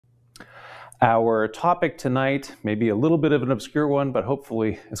Our topic tonight may be a little bit of an obscure one, but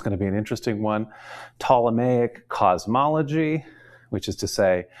hopefully it's going to be an interesting one. Ptolemaic Cosmology, which is to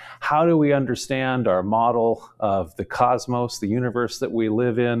say, how do we understand our model of the cosmos, the universe that we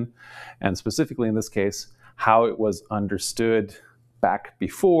live in, and specifically in this case, how it was understood back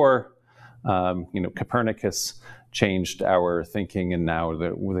before Copernicus changed our thinking, and now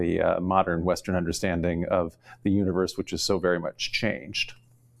the modern Western understanding of the universe, which is so very much changed.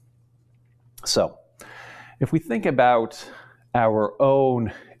 So, if we think about our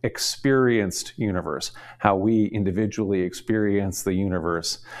own experienced universe, how we individually experience the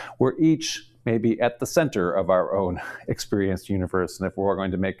universe, we're each maybe at the center of our own experienced universe. And if we're going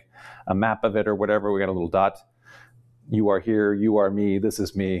to make a map of it or whatever, we got a little dot. You are here, you are me, this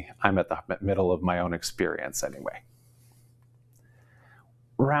is me. I'm at the middle of my own experience anyway.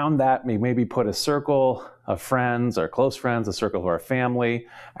 Around that, we maybe put a circle of friends, our close friends, a circle of our family,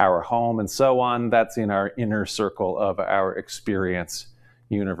 our home, and so on. That's in our inner circle of our experience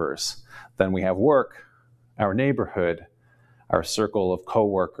universe. Then we have work, our neighborhood, our circle of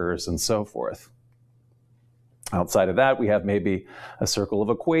coworkers, and so forth. Outside of that, we have maybe a circle of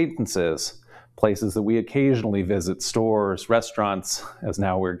acquaintances, places that we occasionally visit, stores, restaurants, as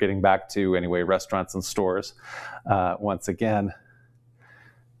now we're getting back to, anyway, restaurants and stores once again.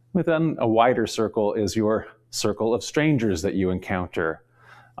 Within a wider circle is your circle of strangers that you encounter,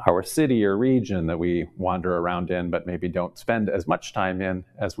 our city or region that we wander around in but maybe don't spend as much time in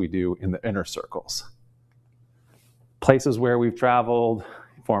as we do in the inner circles. Places where we've traveled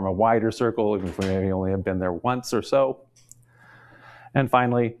form a wider circle, even if we maybe only have been there once or so. And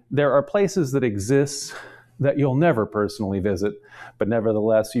finally, there are places that exist that you'll never personally visit, but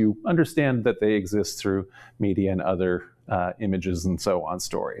nevertheless you understand that they exist through media and other images and so on,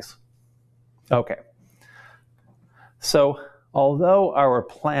 stories. Okay, so although our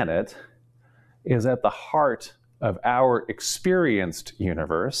planet is at the heart of our experienced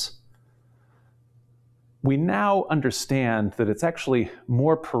universe, we now understand that it's actually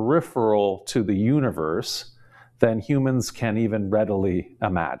more peripheral to the universe than humans can even readily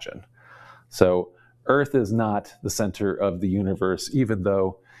imagine. So Earth is not the center of the universe, even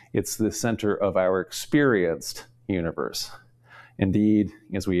though it's the center of our experienced universe. Indeed,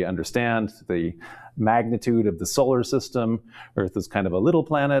 as we understand the magnitude of the solar system, Earth is kind of a little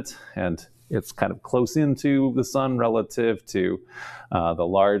planet, and it's kind of close into the sun relative to the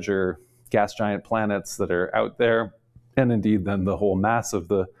larger gas giant planets that are out there, and indeed then the whole mass of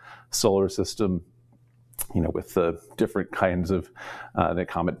the solar system, with the different kinds of the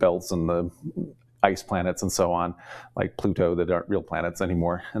comet belts and the ice planets and so on, like Pluto, that aren't real planets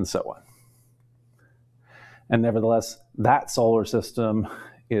anymore, and so on. And nevertheless, that solar system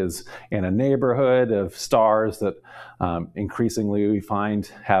is in a neighborhood of stars that increasingly we find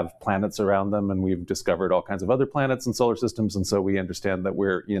have planets around them, and we've discovered all kinds of other planets and solar systems, and so we understand that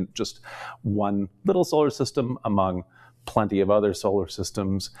we're in just one little solar system among plenty of other solar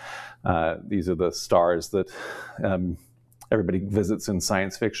systems. These are the stars that everybody visits in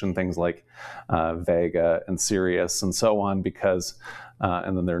science fiction, things like Vega and Sirius and so on, because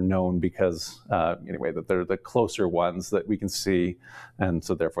and then they're known because, anyway, that they're the closer ones that we can see, and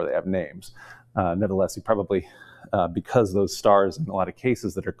so therefore they have names. Nevertheless, you probably, because those stars in a lot of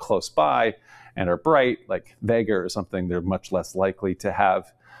cases that are close by and are bright, like Vega or something, they're much less likely to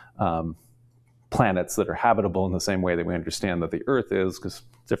have planets that are habitable in the same way that we understand that the Earth is, because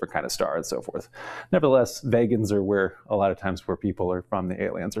different kind of star and so forth. Nevertheless, Vegans are where a lot of times where people are from, the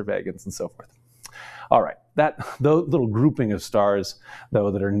aliens are Vegans and so forth. All right, that little grouping of stars, though,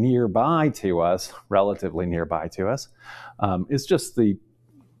 that are nearby to us, relatively nearby to us, is just the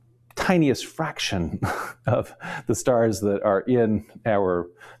tiniest fraction of the stars that are in our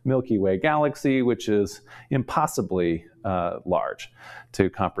Milky Way galaxy, which is impossibly large to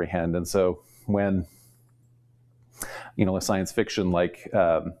comprehend. And so when a science fiction like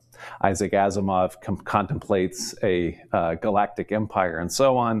Isaac Asimov contemplates a galactic empire and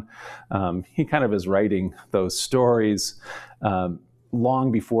so on, he kind of is writing those stories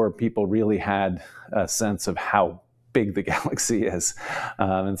long before people really had a sense of how big the galaxy is.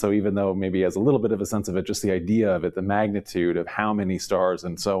 And so even though maybe he has a little bit of a sense of it, just the idea of it, the magnitude of how many stars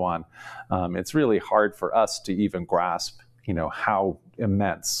and so on, it's really hard for us to even grasp, how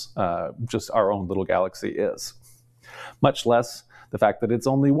immense just our own little galaxy is. Much less the fact that it's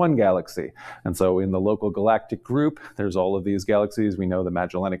only one galaxy. And so in the local galactic group, there's all of these galaxies. We know the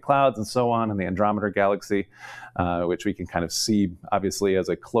Magellanic Clouds and so on, and the Andromeda Galaxy, which we can kind of see, obviously, as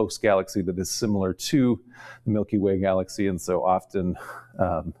a close galaxy that is similar to the Milky Way galaxy. And so often,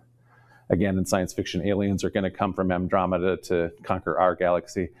 again, in science fiction, aliens are going to come from Andromeda to conquer our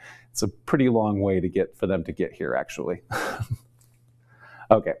galaxy. It's a pretty long way for them to get here, actually.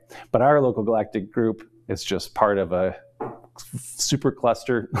 Okay, but our local galactic group is just part of a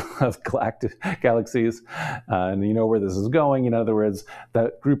supercluster of galactic galaxies, and you know where this is going. In other words,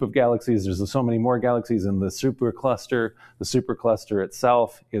 that group of galaxies, there's so many more galaxies in the supercluster. The supercluster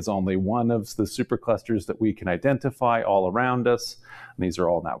itself is only one of the superclusters that we can identify all around us. And these are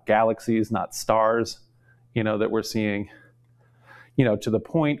all now galaxies, not stars, that we're seeing. To the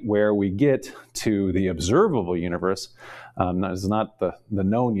point where we get to the observable universe. This is not the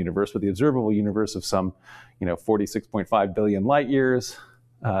known universe, but the observable universe of some, 46.5 billion light years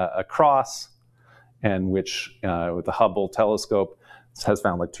across, and which with the Hubble telescope has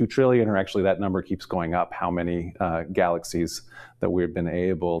found like 2 trillion, or actually that number keeps going up, how many galaxies that we've been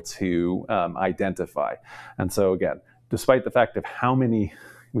able to identify. And so again, despite the fact of how many,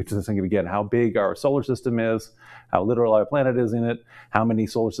 we just think of again how big our solar system is, how little our planet is in it, how many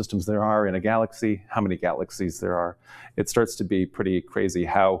solar systems there are in a galaxy, how many galaxies there are, it starts to be pretty crazy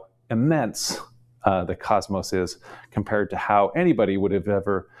how immense the cosmos is compared to how anybody would have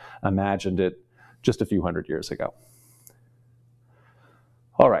ever imagined it just a few hundred years ago.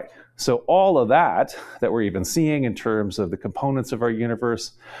 All right, so all of that we're even seeing in terms of the components of our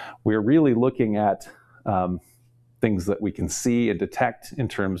universe, we're really looking at things that we can see and detect in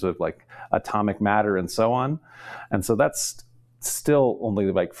terms of like atomic matter and so on. And so that's still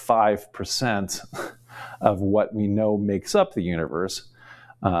only like 5% of what we know makes up the universe,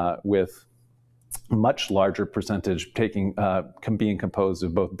 with much larger percentage being composed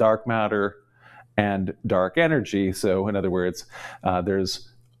of both dark matter and dark energy. So in other words,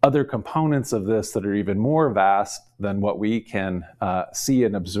 there's other components of this that are even more vast than what we can see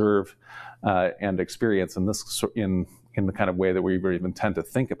and observe and experience in the kind of way that we even tend to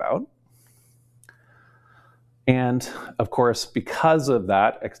think about. And of course, because of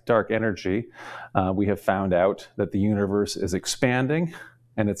that dark energy, we have found out that the universe is expanding,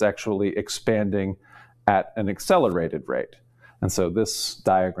 and it's actually expanding at an accelerated rate. And so this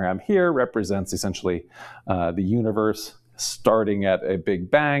diagram here represents essentially the universe starting at a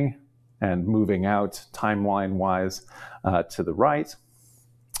big bang and moving out timeline-wise to the right.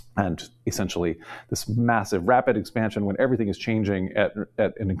 And essentially this massive rapid expansion when everything is changing at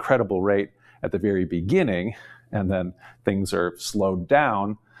an incredible rate at the very beginning, and then things are slowed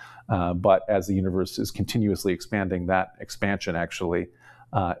down. But as the universe is continuously expanding, that expansion actually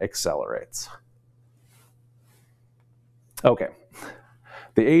accelerates. Okay,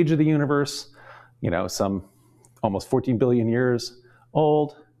 the age of the universe, some almost 14 billion years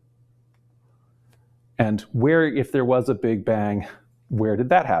old. And if there was a Big Bang, where did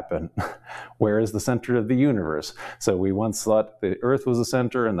that happen? Where is the center of the universe? So we once thought the Earth was the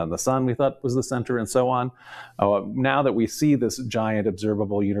center, and then the sun we thought was the center, and so on. Now that we see this giant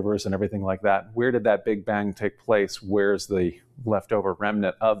observable universe and everything like that, where did that Big Bang take place? Where's the leftover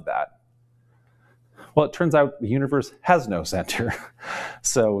remnant of that? Well, it turns out the universe has no center.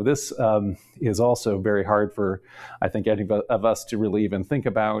 So this is also very hard for, I think, any of us to really even think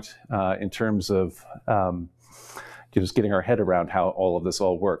about in terms of just getting our head around how all of this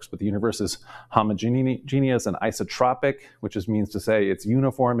all works. But the universe is homogeneous and isotropic, which means to say it's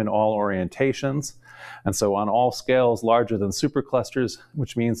uniform in all orientations. And so on all scales larger than superclusters,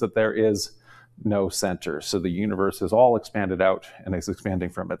 which means that there is no center. So the universe is all expanded out and is expanding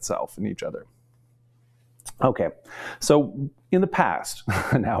from itself and each other. Okay, so in the past,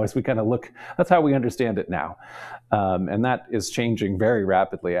 now as we kind of look, that's how we understand it now. And that is changing very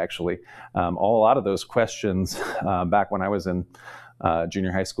rapidly, actually. A lot of those questions back when I was in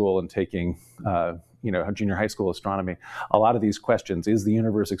junior high school and taking junior high school astronomy, a lot of these questions, is the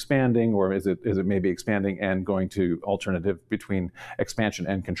universe expanding, or is it maybe expanding and going to alternative between expansion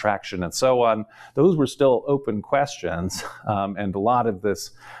and contraction and so on? Those were still open questions, and a lot of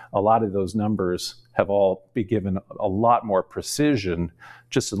those numbers have all been given a lot more precision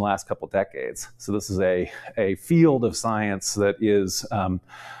just in the last couple decades. So this is a field of science that is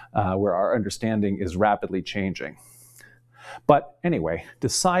where our understanding is rapidly changing. But anyway,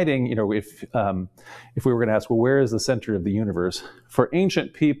 deciding, if we were going to ask, well, where is the center of the universe? For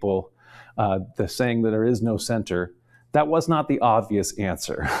ancient people, the saying that there is no center, that was not the obvious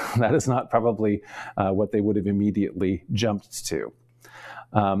answer. That is not probably what they would have immediately jumped to.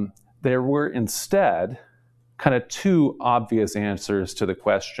 There were instead kind of two obvious answers to the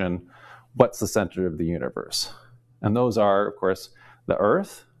question, what's the center of the universe? And those are, of course, the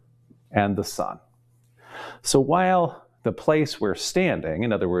Earth and the sun. So while the place we're standing,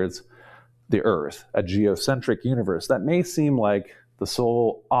 in other words, the Earth, a geocentric universe, that may seem like the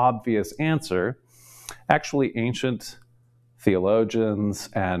sole obvious answer, actually ancient theologians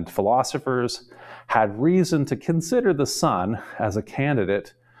and philosophers had reason to consider the sun as a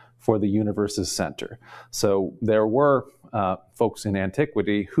candidate for the universe's center. So there were folks in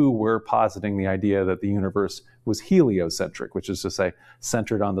antiquity who were positing the idea that the universe was heliocentric, which is to say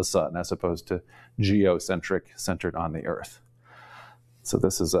centered on the sun, as opposed to geocentric, centered on the earth. So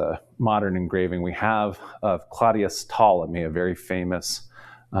this is a modern engraving we have of Claudius Ptolemy, a very famous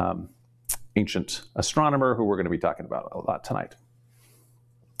ancient astronomer who we're going to be talking about a lot tonight.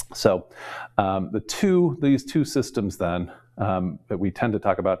 So these two systems then that we tend to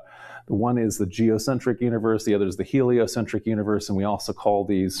talk about, the one is the geocentric universe, the other is the heliocentric universe, and we also call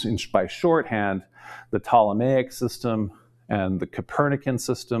these, by shorthand, the Ptolemaic system and the Copernican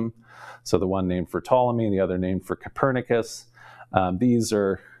system. So the one named for Ptolemy and the other named for Copernicus. These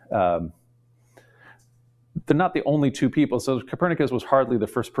are, they're not the only two people. So Copernicus was hardly the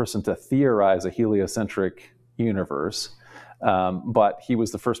first person to theorize a heliocentric universe, but he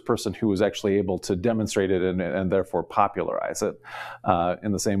was the first person who was actually able to demonstrate it and therefore popularize it.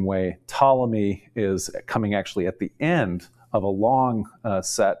 In the same way, Ptolemy is coming actually at the end of a long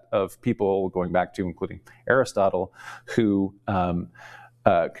set of people going back to, including Aristotle, who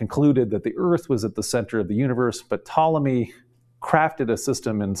concluded that the Earth was at the center of the universe, but Ptolemy crafted a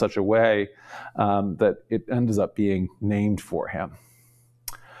system in such a way that it ends up being named for him.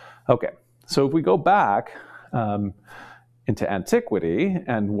 Okay, so if we go back into antiquity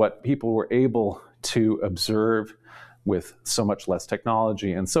and what people were able to observe with so much less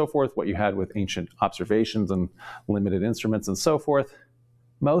technology and so forth, what you had with ancient observations and limited instruments and so forth,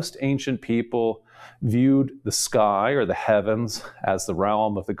 most ancient people viewed the sky or the heavens as the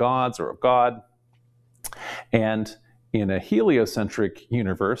realm of the gods or of God. And in a heliocentric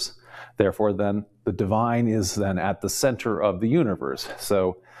universe, therefore, then the divine is then at the center of the universe.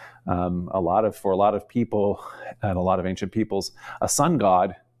 So for a lot of people and a lot of ancient peoples, a sun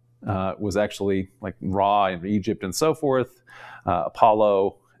god was actually like Ra in Egypt and so forth,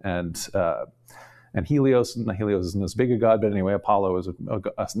 Apollo and Helios. Helios isn't as big a god, but anyway, Apollo is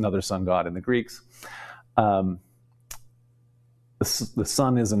another sun god in the Greeks. The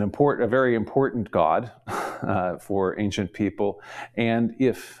sun is a very important god for ancient people, and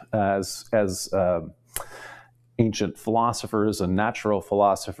if as ancient philosophers and natural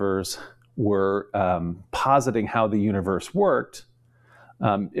philosophers were positing how the universe worked,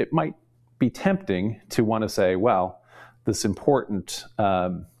 it might be tempting to want to say, well, this important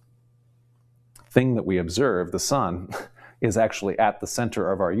thing that we observe, the sun, is actually at the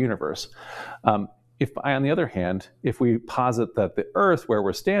center of our universe. On the other hand, if we posit that the Earth, where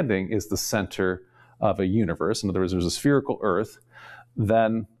we're standing, is the center of a universe, in other words, there's a spherical Earth,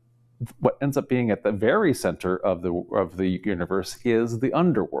 then what ends up being at the very center of the universe is the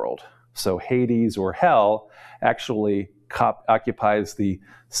underworld. So Hades or hell actually occupies the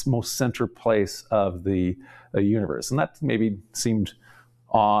most center place of the universe. And that maybe seemed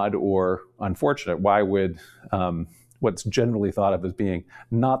odd or unfortunate. Why would what's generally thought of as being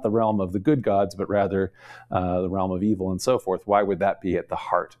not the realm of the good gods, but rather the realm of evil and so forth, why would that be at the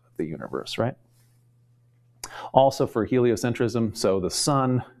heart of the universe, right? Also for heliocentrism, so the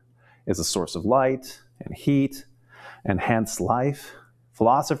sun is a source of light and heat and hence life.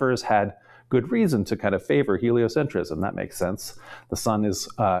 Philosophers had good reason to kind of favor heliocentrism. That makes sense. The sun is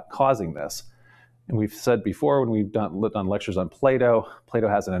causing this. And we've said before when we've done lectures on Plato, Plato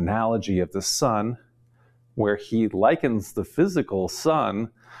has an analogy of the sun where he likens the physical sun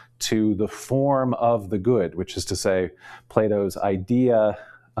to the form of the good, which is to say Plato's idea,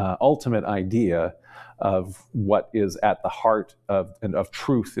 ultimate idea of what is at the heart of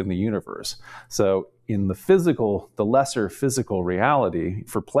truth in the universe. So in the lesser physical reality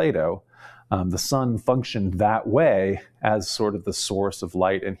for Plato, the sun functioned that way as sort of the source of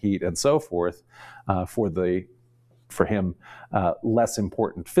light and heat and so forth for him, less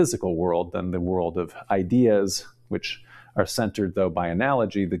important physical world than the world of ideas, which are centered, though, by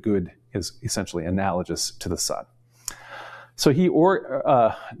analogy. The good is essentially analogous to the sun. So so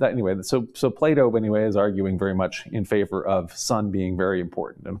Plato anyway is arguing very much in favor of sun being very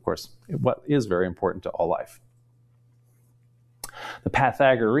important, and of course, what is very important to all life. The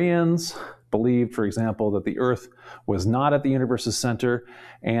Pythagoreans believed, for example, that the Earth was not at the universe's center,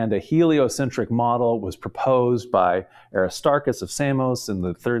 and a heliocentric model was proposed by Aristarchus of Samos in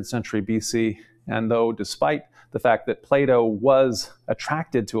the 3rd century BC. And though, despite the fact that Plato was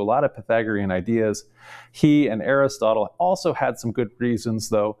attracted to a lot of Pythagorean ideas, he and Aristotle also had some good reasons,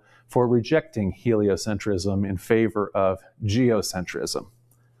 though, for rejecting heliocentrism in favor of geocentrism.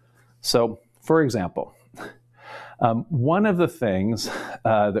 So, for example, One of the things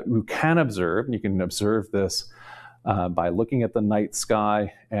that we can observe, and you can observe this by looking at the night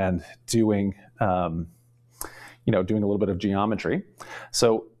sky and doing, doing a little bit of geometry.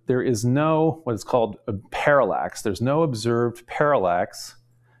 So there is no, what is called a parallax. There's no observed parallax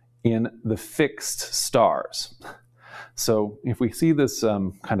in the fixed stars. So if we see this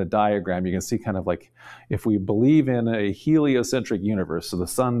kind of diagram, you can see kind of like if we believe in a heliocentric universe, so the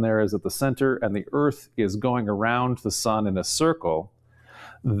sun there is at the center and the Earth is going around the sun in a circle,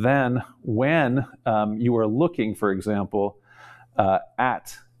 then when you are looking, for example,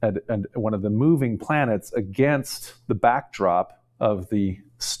 at one of the moving planets against the backdrop of the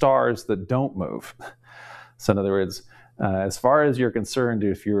stars that don't move. So in other words, as far as you're concerned,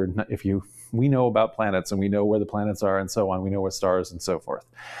 we know about planets and we know where the planets are and so on, we know what stars and so forth.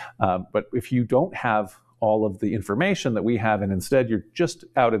 But if you don't have all of the information that we have and instead you're just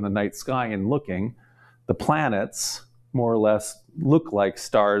out in the night sky and looking, the planets more or less look like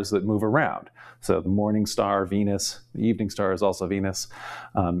stars that move around. So the morning star, Venus, the evening star is also Venus.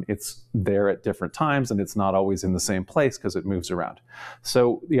 It's there at different times and it's not always in the same place because it moves around.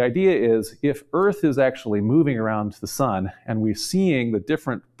 So the idea is if Earth is actually moving around the sun and we're seeing the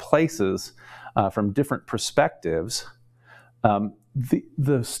different places from different perspectives,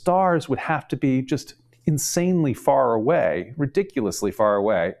 the stars would have to be just insanely far away, ridiculously far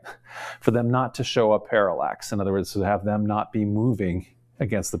away, for them not to show a parallax. In other words, to have them not be moving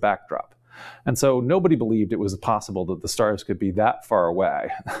against the backdrop. And so nobody believed it was possible that the stars could be that far away.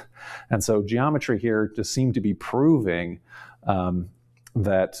 And so geometry here just seemed to be proving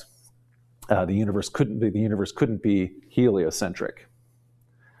that the universe couldn't be heliocentric.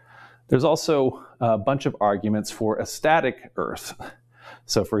 There's also a bunch of arguments for a static Earth.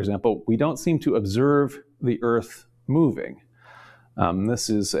 So for example, we don't seem to observe the Earth moving. This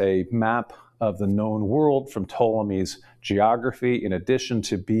is a map of the known world from Ptolemy's geography, in addition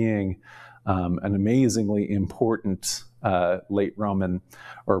to being an amazingly important late Roman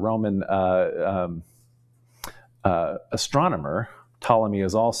or Roman astronomer. Ptolemy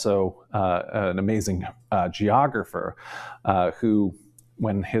is also an amazing geographer who,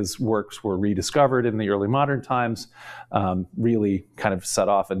 when his works were rediscovered in the early modern times, really kind of set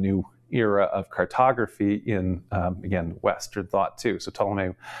off a new era of cartography in, again, Western thought too. So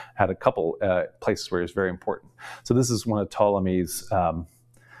Ptolemy had a couple places where he was very important. So this is one of Ptolemy's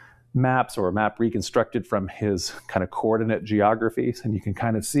maps, or a map reconstructed from his kind of coordinate geographies, and you can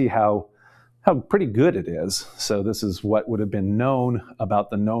kind of see how pretty good it is. So this is what would have been known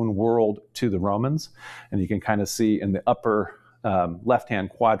about the known world to the Romans, and you can kind of see in the upper left-hand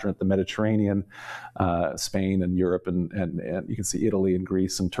quadrant, the Mediterranean, Spain and Europe, and you can see Italy and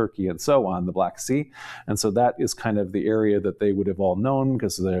Greece and Turkey and so on, the Black Sea. And so that is kind of the area that they would have all known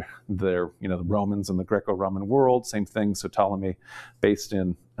because they're the Romans and the Greco-Roman world, same thing. So Ptolemy based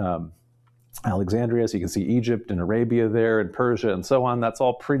in Alexandria, so you can see Egypt and Arabia there and Persia and so on. That's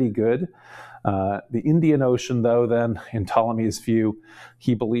all pretty good. The Indian Ocean, though, then, in Ptolemy's view,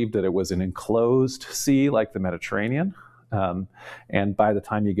 he believed that it was an enclosed sea like the Mediterranean. And by the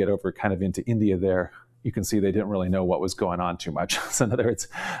time you get over kind of into India there, you can see they didn't really know what was going on too much. So in other words,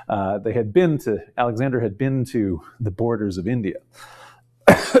 Alexander had been to the borders of India,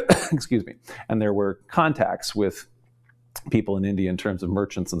 excuse me, and there were contacts with people in India in terms of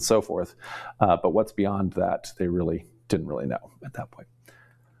merchants and so forth. But what's beyond that, they really didn't really know at that point.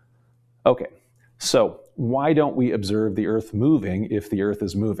 Okay. So why don't we observe the Earth moving if the Earth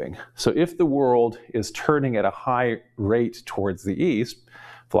is moving? So if the world is turning at a high rate towards the east,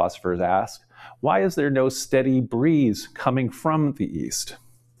 philosophers ask, why is there no steady breeze coming from the east?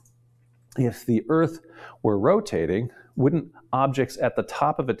 If the Earth were rotating, wouldn't objects at the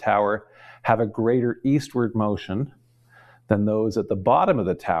top of a tower have a greater eastward motion than those at the bottom of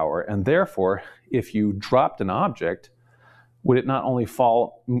the tower? And therefore, if you dropped an object, would it not only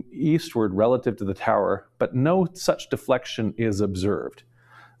fall eastward relative to the tower, but no such deflection is observed?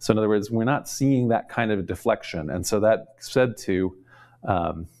 So in other words, we're not seeing that kind of deflection. And so that said to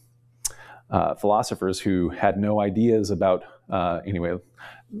philosophers who had no ideas about,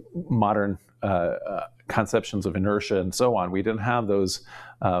 modern conceptions of inertia and so on. We didn't have those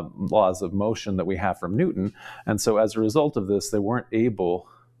laws of motion that we have from Newton. And so as a result of this, they weren't able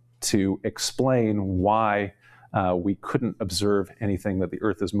to explain why we couldn't observe anything that the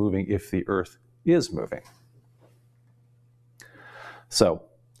Earth is moving if the Earth is moving. So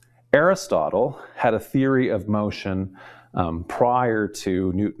Aristotle had a theory of motion prior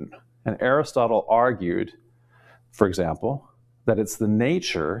to Newton. And Aristotle argued, for example, that it's the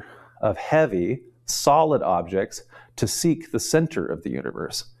nature of heavy, solid objects to seek the center of the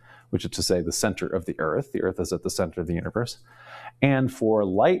universe, which is to say the center of the Earth. The Earth is at the center of the universe. And for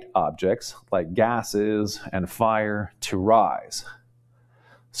light objects like gases and fire to rise.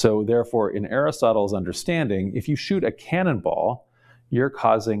 So therefore, in Aristotle's understanding, if you shoot a cannonball, you're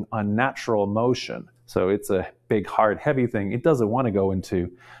causing unnatural motion. So it's a big, hard, heavy thing. It doesn't want to go into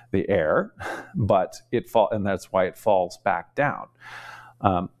the air, but and that's why it falls back down.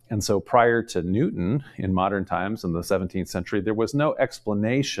 And so prior to Newton, in modern times, in the 17th century, there was no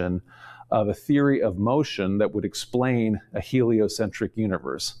explanation of a theory of motion that would explain a heliocentric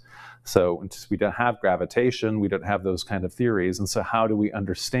universe. So we don't have gravitation, we don't have those kind of theories. And so how do we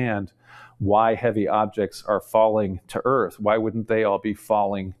understand why heavy objects are falling to Earth? Why wouldn't they all be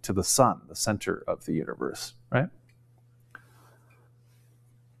falling to the sun, the center of the universe, right?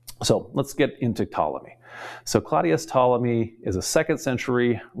 So let's get into Ptolemy. So Claudius Ptolemy is a 2nd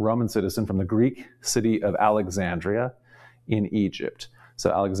century Roman citizen from the Greek city of Alexandria in Egypt.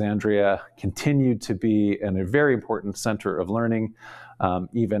 So Alexandria continued to be a very important center of learning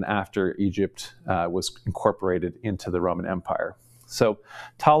even after Egypt was incorporated into the Roman Empire. So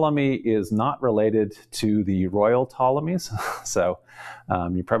Ptolemy is not related to the royal Ptolemies. So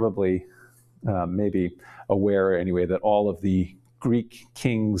you probably may be aware anyway that all of the Greek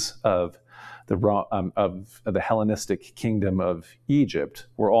kings of the Hellenistic kingdom of Egypt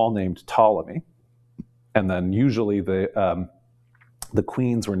were all named Ptolemy. And then usually the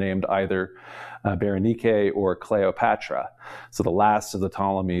queens were named either Berenike or Cleopatra. So the last of the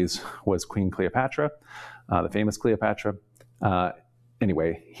Ptolemies was Queen Cleopatra, the famous Cleopatra.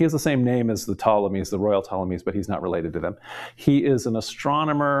 Anyway, he has the same name as the Ptolemies, the royal Ptolemies, but he's not related to them. He is an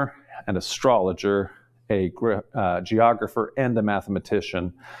astronomer, an astrologer, a geographer, and a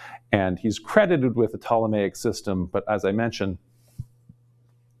mathematician. And he's credited with the Ptolemaic system, but as I mentioned,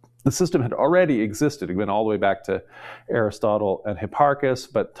 the system had already existed. It went all the way back to Aristotle and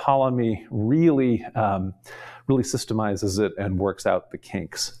Hipparchus, but Ptolemy really systemizes it and works out the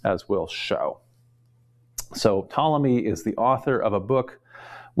kinks, as we'll show. So Ptolemy is the author of a book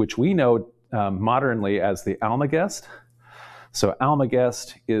which we know modernly as the Almagest. So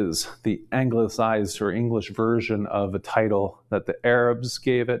Almagest is the anglicized or English version of a title that the Arabs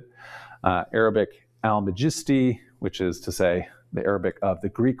gave it, Arabic Al-Majisti, which is to say the Arabic of the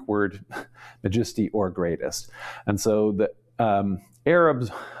Greek word majesty or greatest. And so the Arab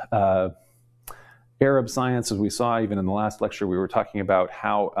science, as we saw even in the last lecture, we were talking about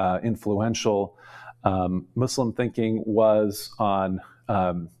how influential Muslim thinking was on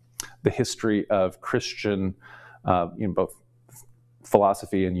the history of Christian, both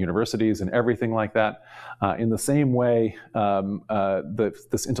philosophy and universities and everything like that. In the same way,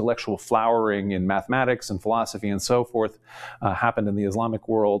 this intellectual flowering in mathematics and philosophy and so forth happened in the Islamic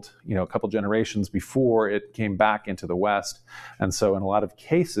world, a couple generations before it came back into the West. And so in a lot of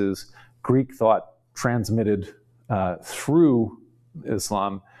cases, Greek thought transmitted through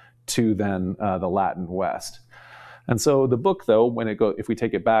Islam to then the Latin West. And so the book, though, if we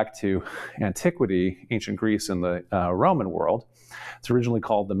take it back to antiquity, ancient Greece and the Roman world, it's originally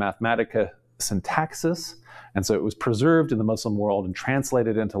called the Mathematica Syntaxis. And so it was preserved in the Muslim world and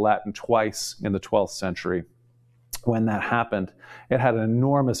translated into Latin twice in the 12th century. When that happened, it had an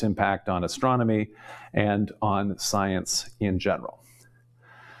enormous impact on astronomy and on science in general.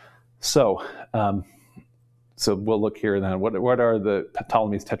 So we'll look here then. What are the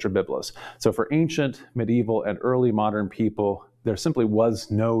Ptolemy's Tetrabiblos? So for ancient, medieval, and early modern people, there simply was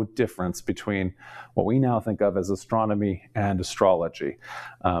no difference between what we now think of as astronomy and astrology.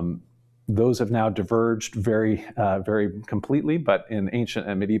 Those have now diverged very completely, but in ancient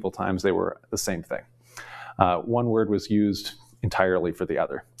and medieval times, they were the same thing. One word was used entirely for the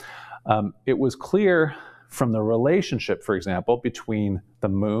other. It was clear from the relationship, for example, between the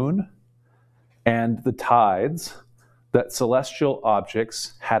moon and the tides that celestial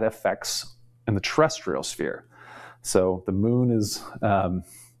objects had effects in the terrestrial sphere. So the moon is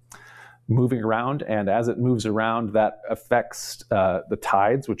moving around, and as it moves around, that affects the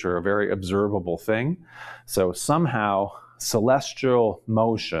tides, which are a very observable thing. So somehow celestial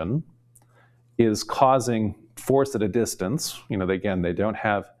motion is causing force at a distance. They don't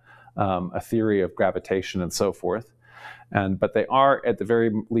have a theory of gravitation and so forth. But they are, at the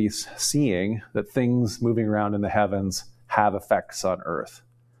very least, seeing that things moving around in the heavens have effects on Earth.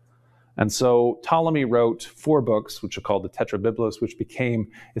 And so Ptolemy wrote 4 books, which are called the Tetrabiblos, which became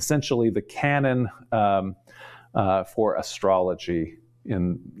essentially the canon for astrology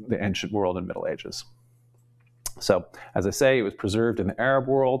in the ancient world and Middle Ages. So, as I say, it was preserved in the Arab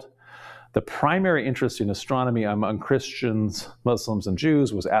world. The primary interest in astronomy among Christians, Muslims, and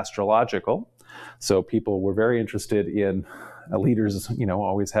Jews was astrological. So people were very interested in leaders,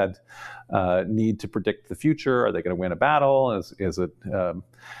 always had need to predict the future. Are they going to win a battle? Is it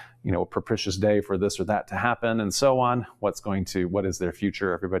a propitious day for this or that to happen, and so on? What is their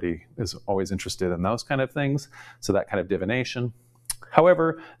future? Everybody is always interested in those kind of things. So that kind of divination.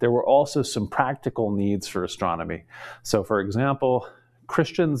 However, there were also some practical needs for astronomy. So for example,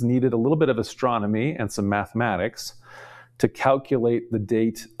 Christians needed a little bit of astronomy and some mathematics to calculate the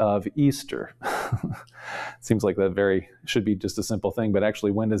date of Easter. Seems like that should be just a simple thing, but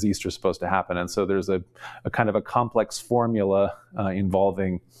actually when is Easter supposed to happen? And so there's a kind of a complex formula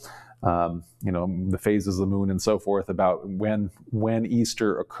involving the phases of the moon and so forth about when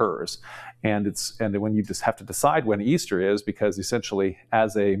Easter occurs. And when you just have to decide when Easter is, because essentially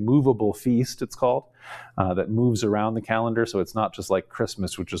as a movable feast, it's called, that moves around the calendar. So it's not just like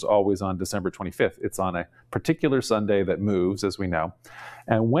Christmas, which is always on December 25th. It's on a particular Sunday that moves, as we know.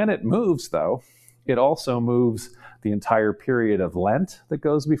 And when it moves, though, it also moves the entire period of Lent that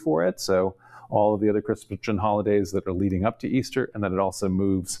goes before it. So all of the other Christian holidays that are leading up to Easter, and then it also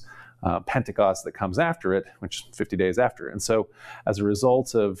moves Pentecost that comes after it, which is 50 days after. And so as a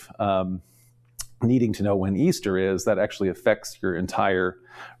result of needing to know when Easter is, that actually affects your entire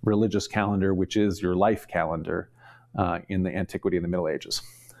religious calendar, which is your life calendar in the Antiquity and the Middle Ages.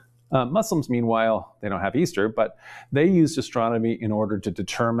 Muslims, meanwhile, they don't have Easter, but they used astronomy in order to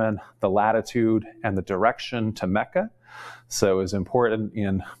determine the latitude and the direction to Mecca. So it was important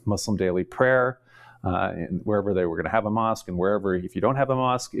in Muslim daily prayer, wherever they were going to have a mosque, and wherever, if you don't have a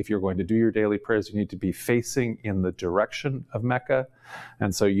mosque, if you're going to do your daily prayers, you need to be facing in the direction of Mecca.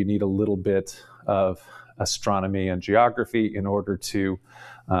 And so you need a little bit of astronomy and geography in order to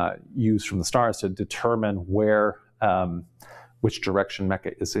use from the stars to determine which direction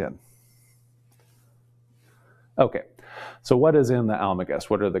Mecca is in. Okay, so what is in the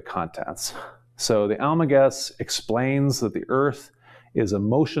Almagest? What are the contents? So the Almagest explains that the Earth is a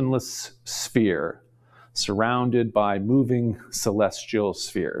motionless sphere surrounded by moving celestial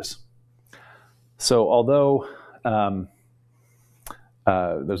spheres. So although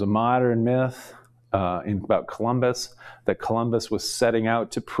there's a modern myth about Columbus, that Columbus was setting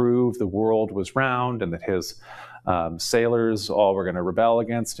out to prove the world was round, and that his sailors all were going to rebel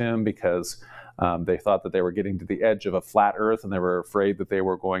against him because they thought that they were getting to the edge of a flat Earth, and they were afraid that they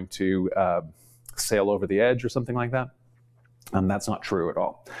were going to sail over the edge or something like that. That's not true at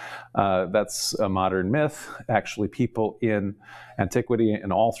all. That's a modern myth. Actually, people in antiquity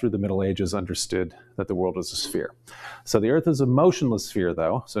and all through the Middle Ages understood that the world is a sphere. So the Earth is a motionless sphere,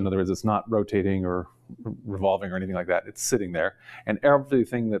 though. So in other words, it's not rotating or revolving or anything like that. It's sitting there. And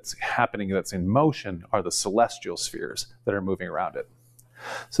everything that's happening that's in motion are the celestial spheres that are moving around it.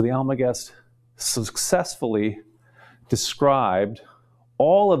 So the Almagest successfully described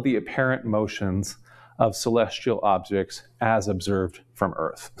all of the apparent motions of celestial objects as observed from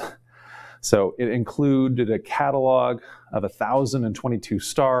Earth. So it included a catalog of 1,022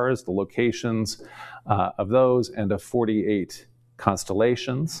 stars, the locations of those, and of 48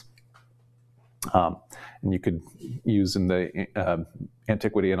 constellations. And you could use in the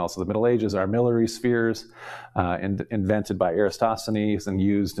Antiquity and also the Middle Ages armillary spheres, invented by Eratosthenes and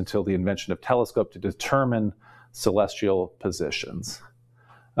used until the invention of telescope to determine celestial positions.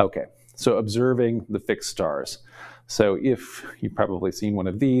 Okay. So observing the fixed stars. So if you've probably seen one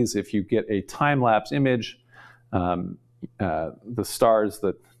of these, if you get a time-lapse image, the stars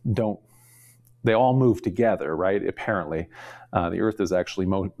that they all move together, right? Apparently, the Earth is actually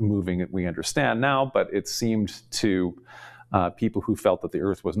moving, we understand now, but it seemed to people who felt that the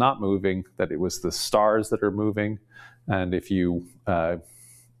Earth was not moving, that it was the stars that are moving. And if you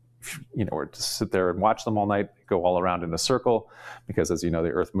were to sit there and watch them all night, go all around in a circle, because as you know, the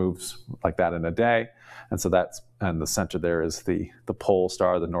Earth moves like that in a day. And so and the center there is the pole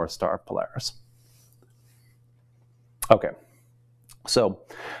star, the North Star Polaris. Okay, so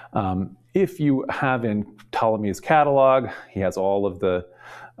if you have in Ptolemy's catalog, he has all of the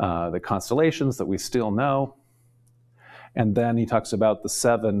constellations that we still know. And then he talks about the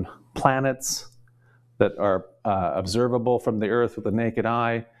 7 planets that are observable from the Earth with the naked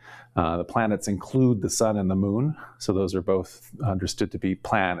eye. The planets include the sun and the moon, so those are both understood to be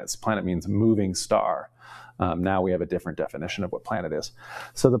planets. Planet means moving star. Now we have a different definition of what planet is.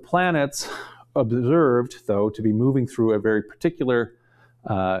 So the planets observed, though, to be moving through a very particular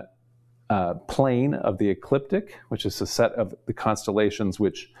plane of the ecliptic, which is a set of the constellations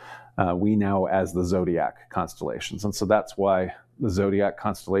which we know as the zodiac constellations. And so that's why the zodiac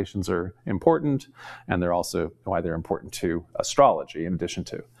constellations are important, and they're also why they're important to astrology in addition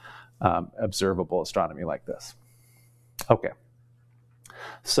to observable astronomy like this. Okay.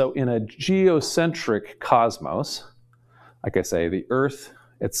 So in a geocentric cosmos, like I say, the Earth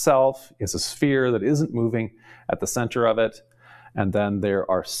itself is a sphere that isn't moving at the center of it. And then there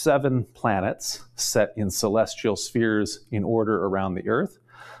are 7 planets set in celestial spheres in order around the Earth.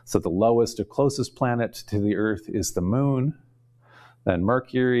 So the lowest or closest planet to the Earth is the Moon, then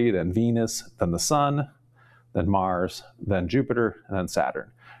Mercury, then Venus, then the Sun, then Mars, then Jupiter, and then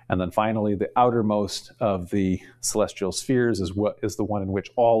Saturn. And then finally, the outermost of the celestial spheres is the one in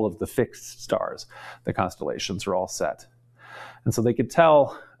which all of the fixed stars, the constellations, are all set. And so they could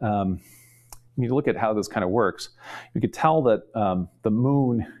tell, when you look at how this kind of works, you could tell that the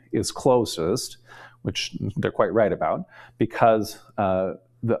Moon is closest, which they're quite right about, because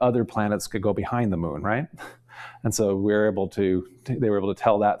the other planets could go behind the Moon, right? And so they were able to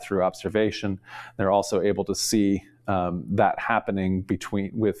tell that through observation. They're also able to see that happening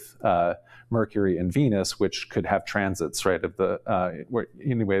with Mercury and Venus, which could have transits, right, of the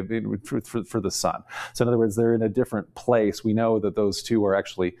anyway for the Sun. So in other words, they're in a different place. We know that those two are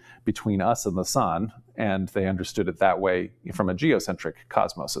actually between us and the Sun, and they understood it that way from a geocentric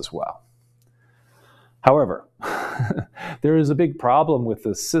cosmos as well. However, there is a big problem with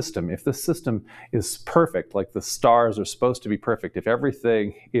this system. If the system is perfect, like the stars are supposed to be perfect, if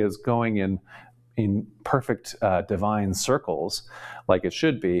everything is going in perfect divine circles, like it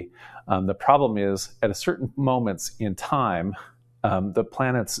should be, the problem is at a certain moments in time, the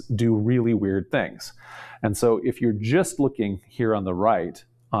planets do really weird things. And so if you're just looking here on the right,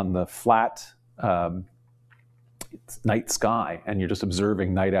 on the flat night sky, and you're just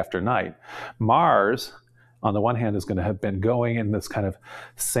observing night after night, Mars, on the one hand, is going to have been going in this kind of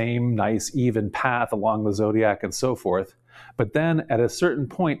same nice even path along the zodiac and so forth. But then at a certain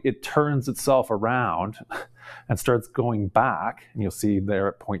point, it turns itself around and starts going back. And you'll see there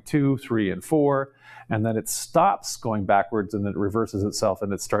at point 2, 3, and 4. And then it stops going backwards and it reverses itself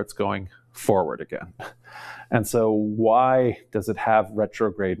and it starts going forward again. And so why does it have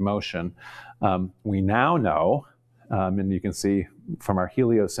retrograde motion? We now know, and you can see from our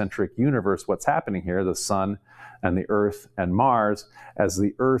heliocentric universe what's happening here, the Sun and the Earth and Mars. As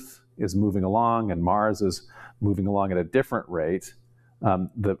the Earth is moving along and Mars is moving along at a different rate,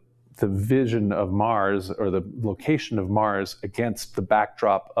 the vision of Mars, or the location of Mars against the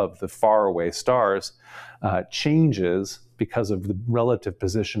backdrop of the faraway stars, changes because of the relative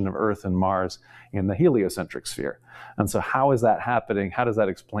position of Earth and Mars in the heliocentric sphere. And so how is that happening? How is that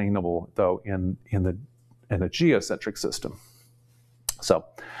explainable, though, in a geocentric system? So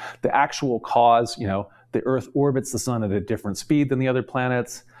the actual cause, the Earth orbits the Sun at a different speed than the other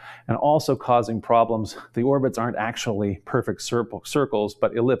planets, and also causing problems. The orbits aren't actually perfect circles,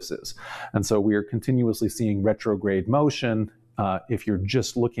 but ellipses. And so we are continuously seeing retrograde motion if you're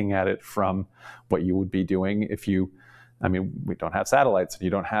just looking at it from what you would be doing if you, we don't have satellites, and you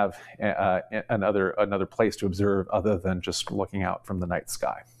don't have another place to observe other than just looking out from the night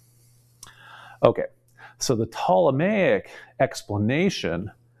sky. Okay, so the Ptolemaic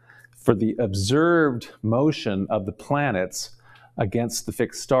explanation for the observed motion of the planets against the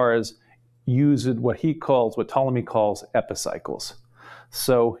fixed stars used what Ptolemy calls epicycles.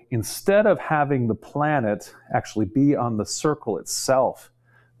 So instead of having the planet actually be on the circle itself,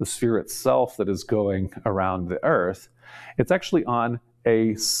 the sphere itself that is going around the Earth, it's actually on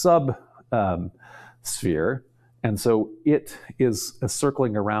a sub-sphere, and so it is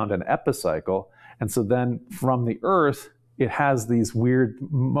circling around an epicycle, and so then from the Earth, it has these weird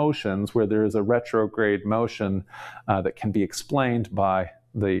motions where there is a retrograde motion that can be explained by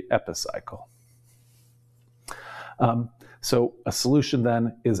the epicycle. So a solution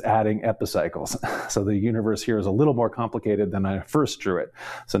then is adding epicycles. So the universe here is a little more complicated than I first drew it.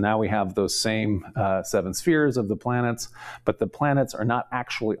 So now we have those same 7 spheres of the planets, but the planets are not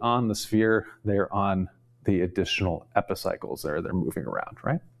actually on the sphere. They're on the additional epicycles there. They're moving around,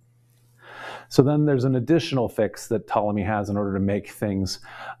 right? So then there's an additional fix that Ptolemy has in order to make things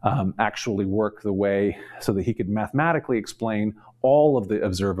actually work the way so that he could mathematically explain all of the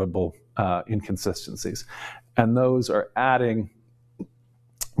observable inconsistencies. And those are adding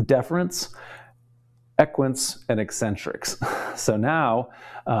deference, equants, and eccentrics. So now,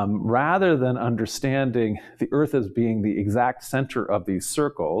 rather than understanding the Earth as being the exact center of these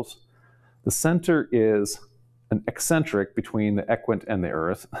circles, the center is an eccentric between the equant and the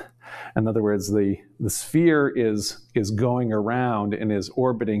Earth. In other words, the sphere is going around and is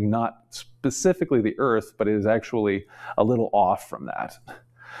orbiting not specifically the Earth, but it is actually a little off from that.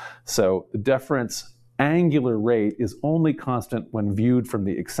 So the deference angular rate is only constant when viewed from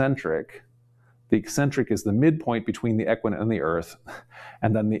the eccentric. the eccentric is the midpoint between the equinoctial and the Earth,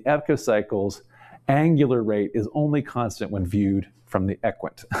 and then the epicycle's angular rate is only constant when viewed from the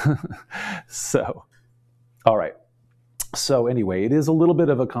equant. So, all right. So anyway, it is a little bit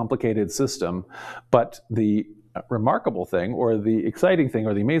of a complicated system, but the remarkable thing, or the exciting thing,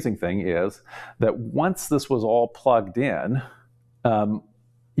 or the amazing thing is that once this was all plugged in,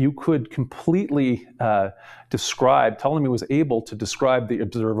 you could completely describe, Ptolemy was able to describe the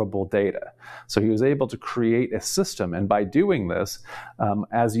observable data. So he was able to create a system, and by doing this,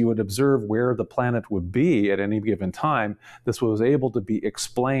 as you would observe where the planet would be at any given time, this was able to be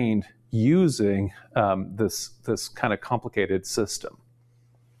explained using this kind of complicated system.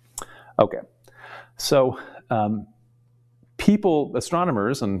 Okay, so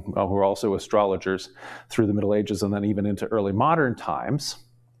astronomers, and who are also astrologers through the Middle Ages and then even into early modern times,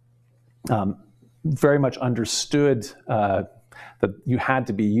 very much understood that you had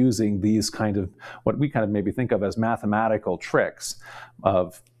to be using these kind of, what we kind of maybe think of as mathematical tricks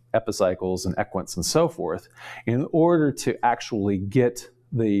of epicycles and equants and so forth, in order to actually get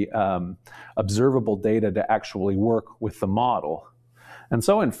the observable data to actually work with the model. And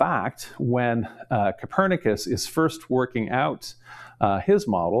so, in fact, when Copernicus is first working out his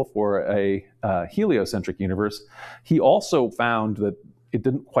model for a heliocentric universe, he also found that it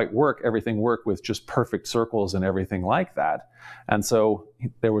didn't quite work. Everything worked with just perfect circles and everything like that. And so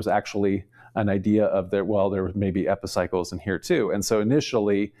there was actually an idea of there was maybe epicycles in here too. And so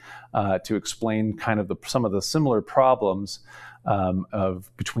initially, to explain kind of some of the similar problems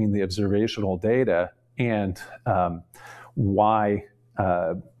between the observational data and why,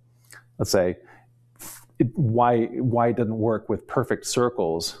 let's say, why it didn't work with perfect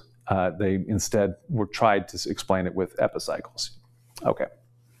circles, they instead tried to explain it with epicycles. Okay.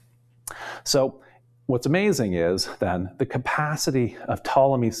 So what's amazing is then the capacity of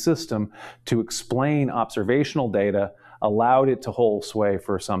Ptolemy's system to explain observational data allowed it to hold sway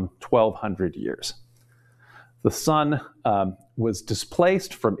for some 1,200 years. The sun was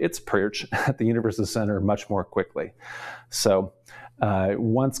displaced from its perch at the universe's center much more quickly. So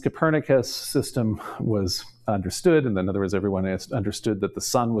once Copernicus' system was understood, and in other words, everyone understood that the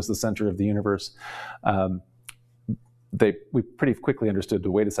sun was the center of the universe, we pretty quickly understood,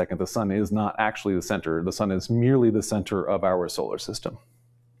 wait a second, the sun is not actually the center. The sun is merely the center of our solar system.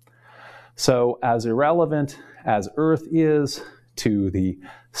 So as irrelevant as Earth is to the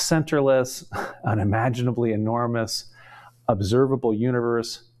centerless, unimaginably enormous, observable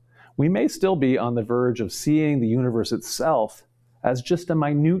universe, we may still be on the verge of seeing the universe itself as just a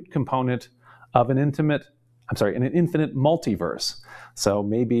minute component of an infinite multiverse. So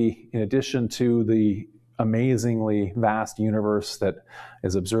maybe in addition to the amazingly vast universe that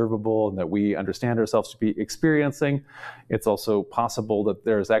is observable and that we understand ourselves to be experiencing, it's also possible that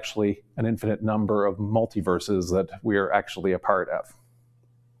there's actually an infinite number of multiverses that we are actually a part of.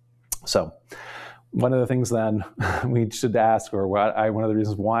 So one of the things then we should ask, or one of the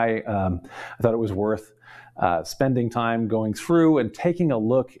reasons why I thought it was worth spending time going through and taking a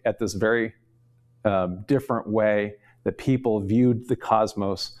look at this very different way that people viewed the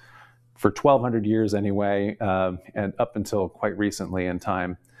cosmos for 1,200 years anyway, and up until quite recently in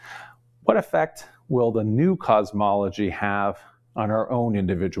time. What effect will the new cosmology have on our own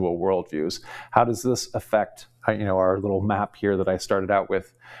individual worldviews? How does this affect, our little map here that I started out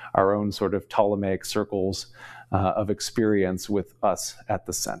with, our own sort of Ptolemaic circles of experience with us at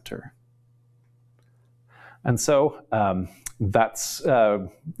the center? And so that's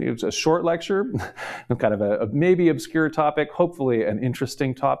it was a short lecture, kind of a maybe obscure topic, hopefully an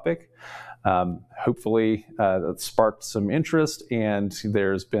interesting topic. Hopefully that sparked some interest, and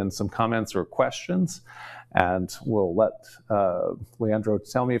there's been some comments or questions. And we'll let Leandro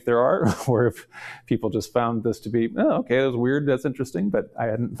tell me if there are, or if people just found this to be, okay, that was weird, that's interesting, but I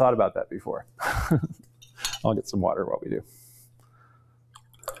hadn't thought about that before. I'll get some water while we do.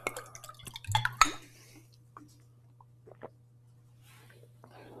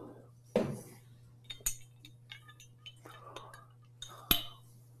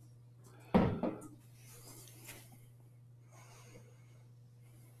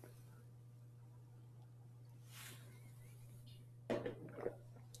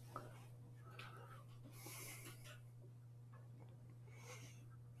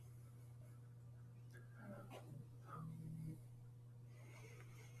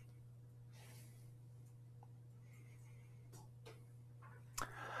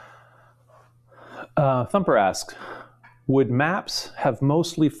 Thumper asks, would maps have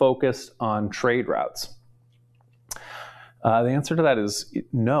mostly focused on trade routes? The answer to that is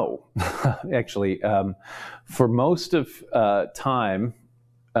no. Actually, for most of time,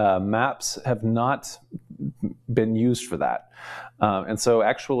 maps have not been used for that. And so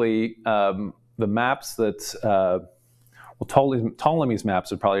actually, the maps that, Ptolemy's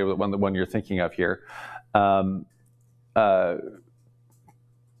maps are probably the one you're thinking of here.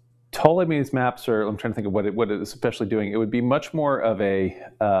 Ptolemy's maps are, I'm trying to think of what it is especially doing. It would be much more of a,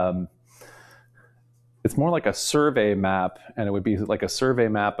 it's more like a survey map, and it would be like a survey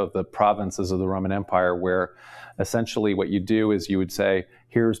map of the provinces of the Roman Empire, where essentially what you do is you would say,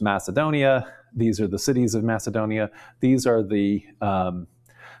 here's Macedonia, these are the cities of Macedonia, these are the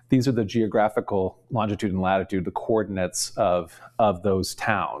geographical longitude and latitude, the coordinates of those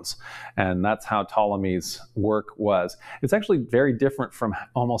towns. And that's how Ptolemy's work was. It's actually very different from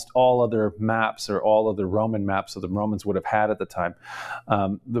almost all other maps or all other Roman maps that the Romans would have had at the time.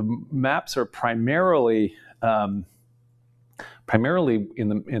 The maps are primarily in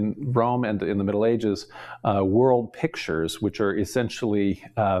Rome and in the Middle Ages, world pictures, which are essentially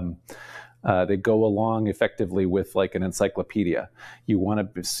they go along effectively with like an encyclopedia. You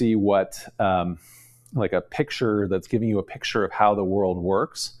want to see what, like a picture that's giving you a picture of how the world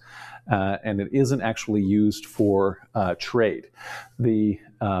works, and it isn't actually used for trade. The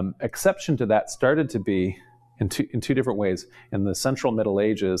exception to that started to be in two different ways. In the Central Middle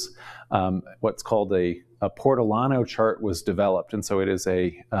Ages, what's called a Portolano chart was developed, and so it is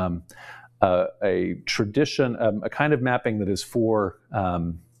a tradition, a kind of mapping that is for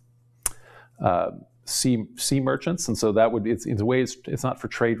sea merchants, and so that would, in a way, it's not for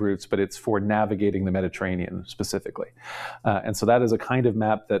trade routes, but it's for navigating the Mediterranean specifically. And so that is a kind of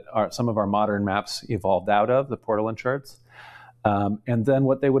map that some of our modern maps evolved out of, the Portolan charts. And then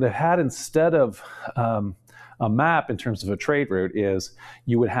what they would have had instead of a map in terms of a trade route is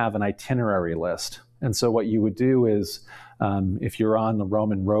you would have an itinerary list. And so what you would do is, if you're on the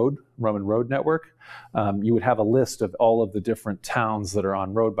Roman road network, you would have a list of all of the different towns that are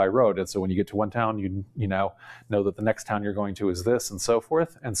on road by road. And so when you get to one town, you know that the next town you're going to is this, and so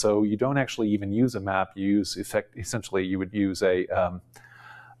forth. And so you don't actually even use a map. You use essentially you would use a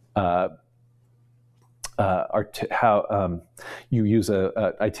you use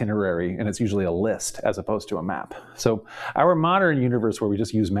a itinerary, and it's usually a list as opposed to a map. So our modern universe, where we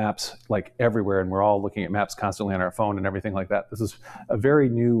just use maps like everywhere, and we're all looking at maps constantly on our phone and everything like that, this is a very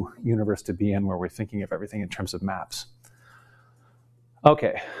new universe to be in, where we're thinking of everything in terms of maps.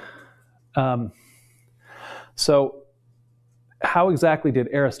 Okay, so how exactly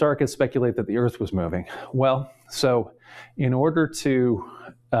did Aristarchus speculate that the Earth was moving? Well, so in order to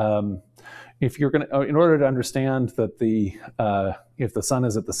in order to understand that if the sun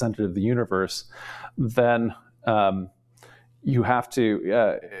is at the center of the universe, then you have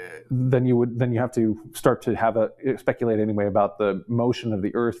to start to speculate anyway about the motion of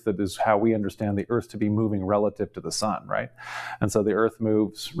the Earth. That is how we understand the Earth to be moving relative to the sun, right? And so the Earth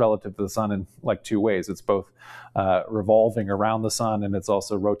moves relative to the sun in like two ways. It's both revolving around the sun, and it's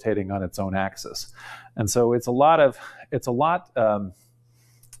also rotating on its own axis. And so it's a lot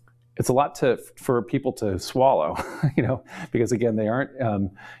for people to swallow, because again, they aren't.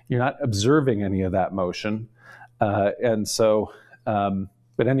 You're not observing any of that motion, and so.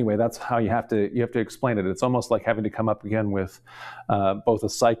 But anyway, that's how you have to explain it. It's almost like having to come up again with both a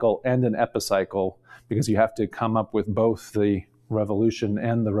cycle and an epicycle, because you have to come up with both the revolution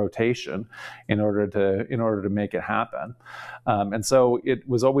and the rotation in order to make it happen. And so it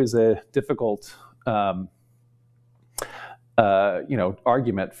was always a difficult.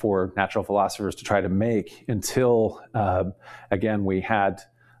 Argument for natural philosophers to try to make until, again, we had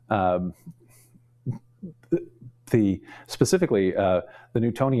specifically the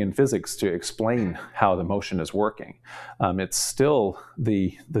Newtonian physics to explain how the motion is working. It's still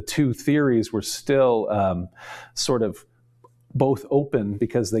the two theories were still sort of both open,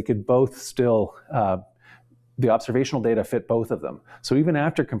 because they could both still. The observational data fit both of them. So even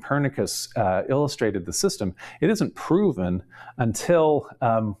after Copernicus illustrated the system, it isn't proven until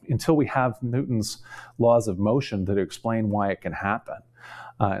we have Newton's laws of motion that explain why it can happen.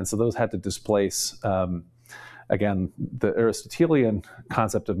 And so those had to displace, again, the Aristotelian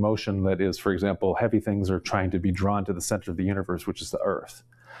concept of motion that is, for example, heavy things are trying to be drawn to the center of the universe, which is the Earth.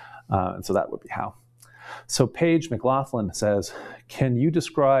 And so that would be how. So Paige McLaughlin says, can you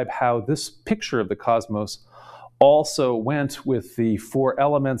describe how this picture of the cosmos also went with the four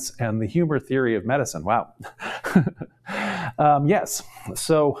elements and the humor theory of medicine? Wow. Yes.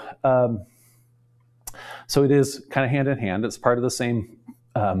 So it is kind of hand in hand. It's part of the same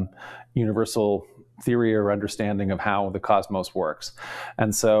universal theory or understanding of how the cosmos works.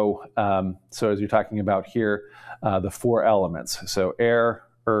 And so as you're talking about here, the four elements. So air,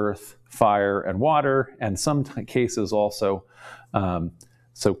 earth, fire, and water, and some cases also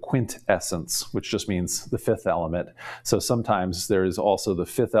So quintessence, which just means the fifth element. So sometimes there is also the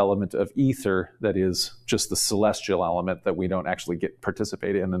fifth element of ether that is just the celestial element that we don't actually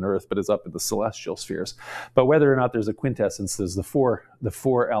participate in on Earth, but is up in the celestial spheres. But whether or not there's a quintessence, there's the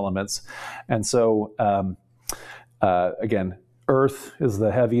four elements. And so again, Earth is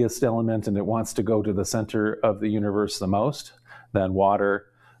the heaviest element, and it wants to go to the center of the universe the most. Then water,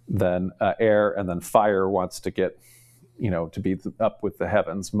 then air, and then fire wants to get, to be up with the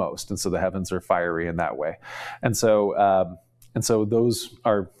heavens most. And so the heavens are fiery in that way. And so those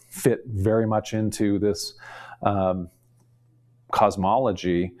are fit very much into this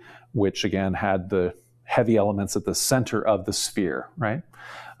cosmology, which again had the heavy elements at the center of the sphere, right?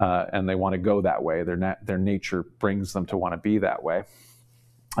 And they want to go that way. Their nature brings them to want to be that way.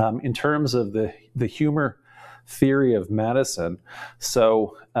 In terms of the humor theory of medicine,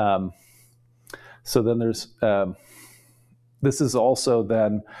 so then there's this is also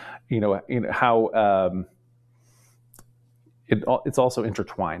then how it's also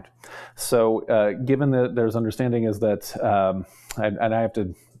intertwined. So given that there's understanding is that, and I have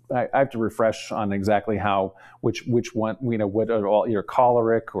to refresh on exactly how which one, what are all your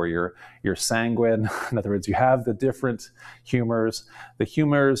choleric or your sanguine. In other words, you have the different humors. The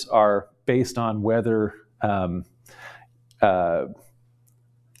humors are based on whether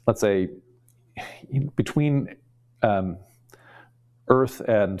let's say between earth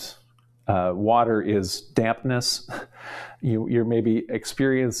and water is dampness. You're maybe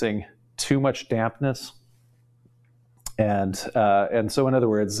experiencing too much dampness. And so, in other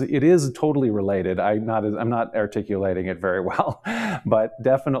words, it is totally related. I'm not articulating it very well, but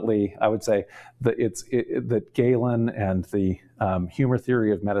definitely, I would say that Galen and the humor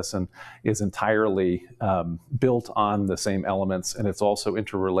theory of medicine is entirely built on the same elements, and it's also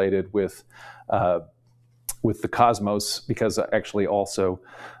interrelated with the cosmos, because actually also,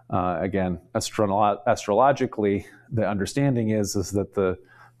 again, astrologically, the understanding is that the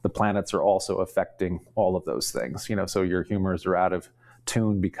planets are also affecting all of those things. So your humors are out of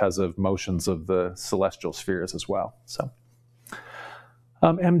tune because of motions of the celestial spheres as well. So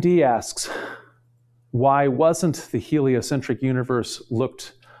MD asks, why wasn't the heliocentric universe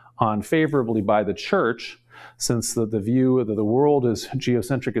looked on favorably by the church, since the view that the world is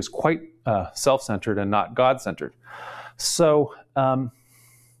geocentric is quite self-centered and not God-centered? So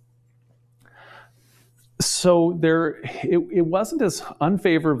it wasn't as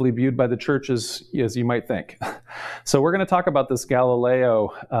unfavorably viewed by the church as you might think. So we're going to talk about this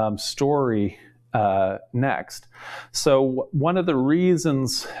Galileo story next. So one of the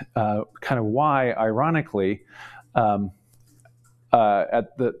reasons, kind of why, ironically, at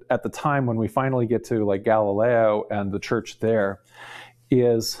the time when we finally get to like Galileo and the church there,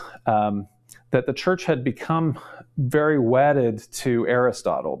 is that the church had become very wedded to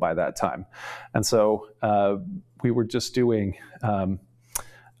Aristotle by that time. And so we were just doing a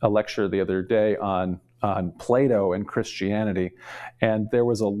lecture the other day on Plato and Christianity, and there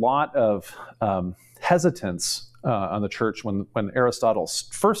was a lot of hesitance on the church when Aristotle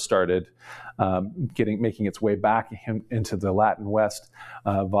first started making its way back into the Latin West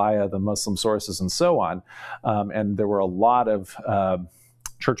via the Muslim sources and so on. And there were a lot of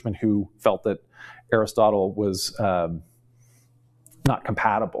churchmen who felt that Aristotle was not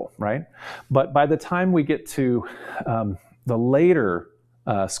compatible, right? But by the time we get to the later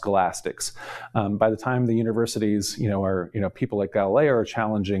scholastics, by the time the universities, people like Galileo are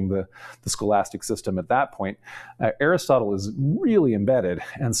challenging the scholastic system at that point, Aristotle is really embedded,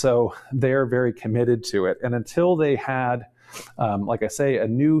 and so they're very committed to it. And until they had, like I say, a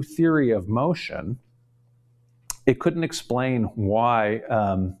new theory of motion, it couldn't explain why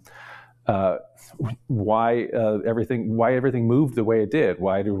everything moved the way it did.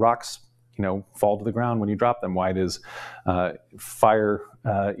 Why do rocks, fall to the ground when you drop them? Why does fire,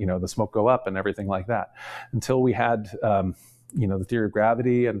 the smoke go up and everything like that? Until we had, the theory of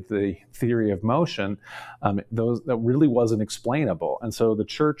gravity and the theory of motion, that really wasn't explainable. And so the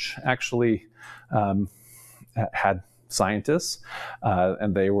church actually had scientists,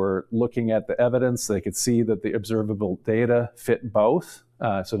 and they were looking at the evidence. They could see that the observable data fit both.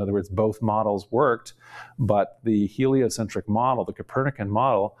 So in other words, both models worked, but the heliocentric model, the Copernican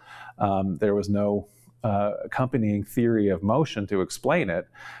model, there was no accompanying theory of motion to explain it.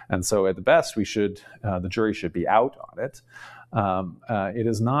 And so at the best, the jury should be out on it. It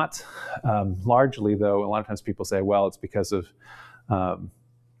is not largely, though, a lot of times people say, well, it's because of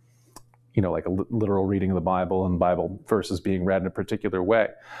like a literal reading of the Bible and Bible verses being read in a particular way.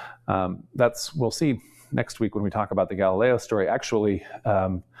 We'll see next week when we talk about the Galileo story. Actually,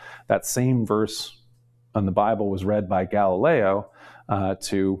 that same verse and the Bible was read by Galileo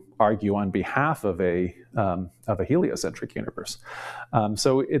to argue on behalf of a heliocentric universe.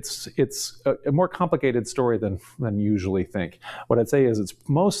 So it's a more complicated story than you usually think. What I'd say is it's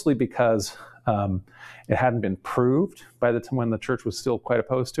mostly because it hadn't been proved by the time when the church was still quite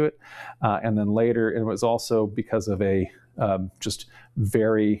opposed to it, and then later it was also because of a just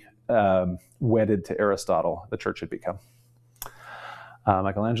very wedded to Aristotle the church had become.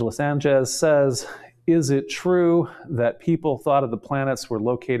 Michelangelo Sanchez says, is it true that people thought of the planets were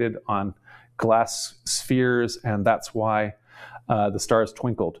located on glass spheres and that's why the stars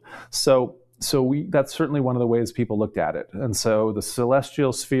twinkled? So that's certainly one of the ways people looked at it. And so the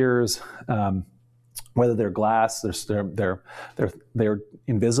celestial spheres, whether they're glass, they're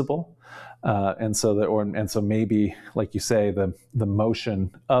invisible. And so maybe, like you say, the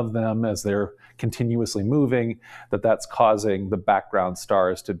motion of them as they're continuously moving, that's causing the background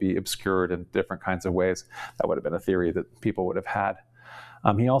stars to be obscured in different kinds of ways. That would have been a theory that people would have had.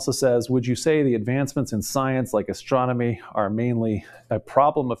 He also says, would you say the advancements in science like astronomy are mainly a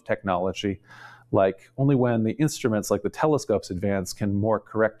problem of technology, like only when the instruments like the telescopes advance can more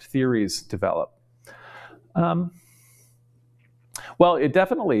correct theories develop? Well, it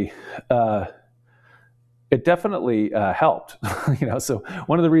definitely helped. So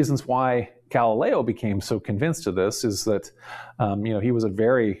one of the reasons why Galileo became so convinced of this is that he was a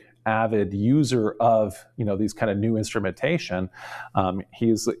very avid user of these kind of new instrumentation.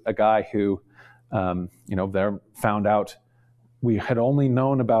 He's a guy who there found out we had only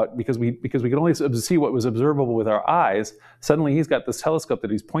known about because we could only see what was observable with our eyes. Suddenly he's got this telescope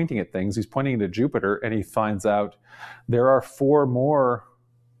that he's pointing at things. He's pointing to Jupiter, and he finds out there are 4 more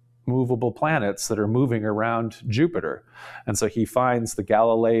movable planets that are moving around Jupiter. And so he finds the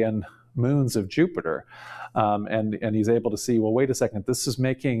Galilean moons of Jupiter, and he's able to see, well, wait a second, this is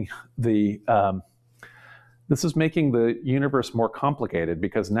making the universe more complicated,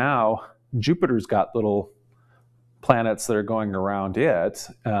 because now Jupiter's got little planets that are going around it,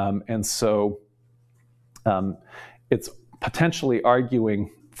 and so it's potentially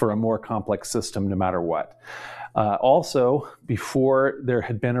arguing for a more complex system no matter what. Also, before there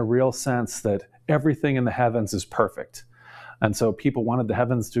had been a real sense that everything in the heavens is perfect. And so people wanted the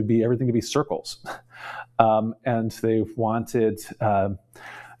heavens to be, everything to be circles. And they wanted,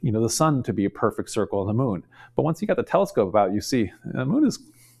 the sun to be a perfect circle and the moon. But once you got the telescope out, you see the moon is,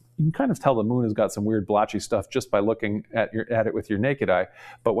 you can kind of tell the moon has got some weird blotchy stuff just by looking at it with your naked eye.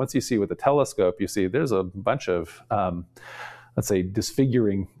 But once you see with the telescope, you see there's a bunch of, let's say,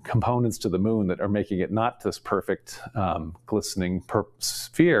 disfiguring components to the moon that are making it not this perfect, glistening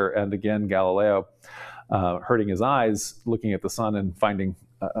sphere. And again, Galileo, hurting his eyes, looking at the sun and finding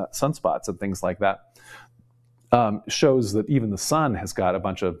sunspots and things like that, shows that even the sun has got a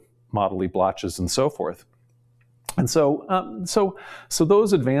bunch of mottly blotches and so forth. And so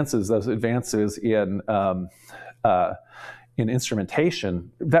those advances in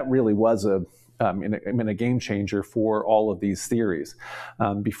instrumentation, that really was a game changer for all of these theories.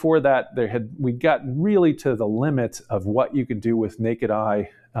 Before that, we got really to the limit of what you could do with naked eye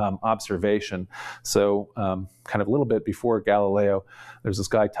observation. So kind of a little bit before Galileo, there's this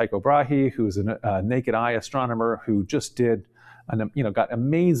guy Tycho Brahe, who's a naked eye astronomer who just did, got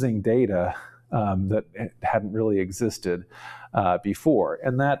amazing data that hadn't really existed before.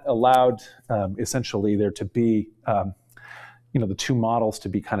 And that allowed essentially there to be the 2 models to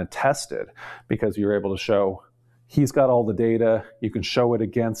be kind of tested, because you're able to show he's got all the data. You can show it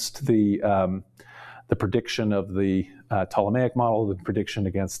against the prediction of the Ptolemaic model, the prediction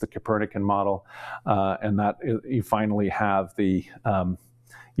against the Copernican model, and that you finally have the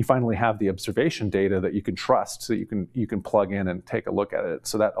observation data that you can trust, so you can plug in and take a look at it.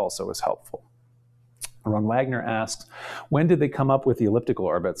 So that also is helpful. Ron Wagner asks, when did they come up with the elliptical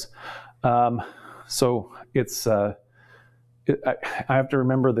orbits? So it's I have to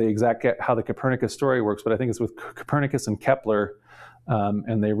remember the exact how the Copernicus story works, but I think it's with Copernicus and Kepler,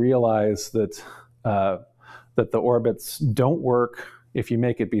 and they realize that the orbits don't work if you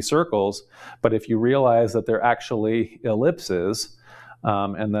make it be circles, but if you realize that they're actually ellipses,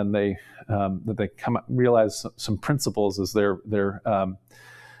 and then they realize some principles as they're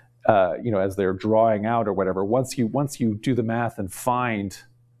as they're drawing out or whatever. Once you do the math and find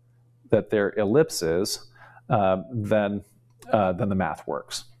that they're ellipses, then the math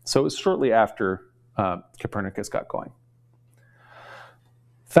works. So it was shortly after Copernicus got going.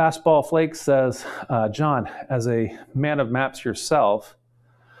 Fastball Flake says, John, as a man of maps yourself,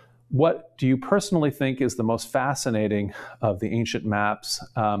 what do you personally think is the most fascinating of the ancient maps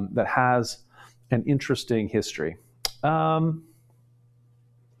that has an interesting history?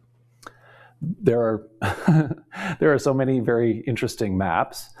 there are there are so many very interesting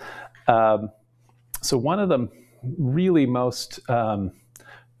maps. So one of the really most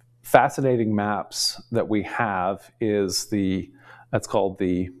fascinating maps that we have is that's called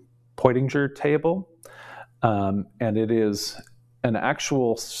the Poitinger table, and it is an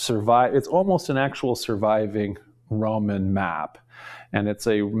actual it's almost an actual surviving Roman map, and it's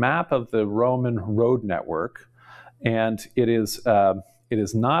a map of the Roman road network, and it is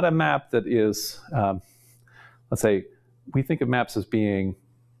not a map that is, let's say, we think of maps as being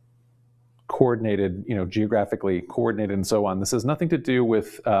coordinated, geographically coordinated and so on. This has nothing to do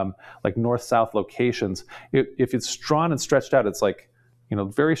with like north-south locations. If it's drawn and stretched out, it's like,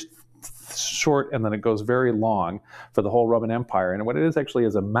 very short, and then it goes very long for the whole Roman Empire. And what it is actually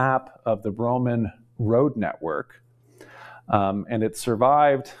is a map of the Roman road network. And it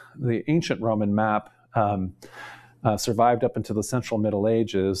survived, the ancient Roman map survived up into the Central Middle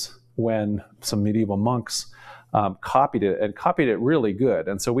Ages, when some medieval monks copied it really good.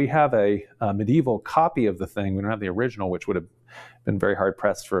 And so we have a medieval copy of the thing. We don't have the original, which would have been very hard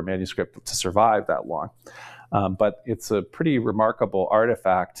pressed for a manuscript to survive that long. But it's a pretty remarkable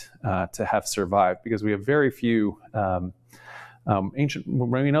artifact to have survived, because we have very few ancient.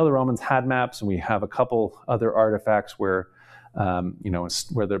 We know the Romans had maps, and we have a couple other artifacts where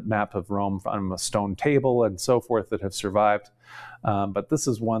where the map of Rome on a stone table and so forth that have survived. But this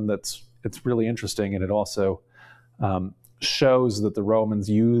is one it's really interesting, and it also shows that the Romans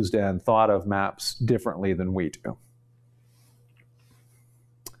used and thought of maps differently than we do.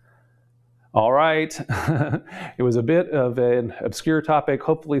 All right, it was a bit of an obscure topic,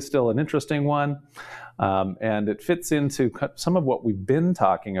 hopefully still an interesting one. And it fits into some of what we've been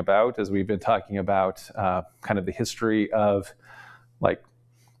talking about, as we've been talking about kind of the history of like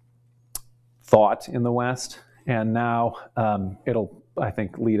thought in the West. And now it'll, I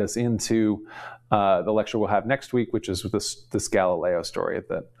think, lead us into the lecture we'll have next week, which is this Galileo story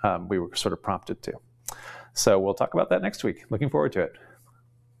that we were sort of prompted to. So we'll talk about that next week. Looking forward to it.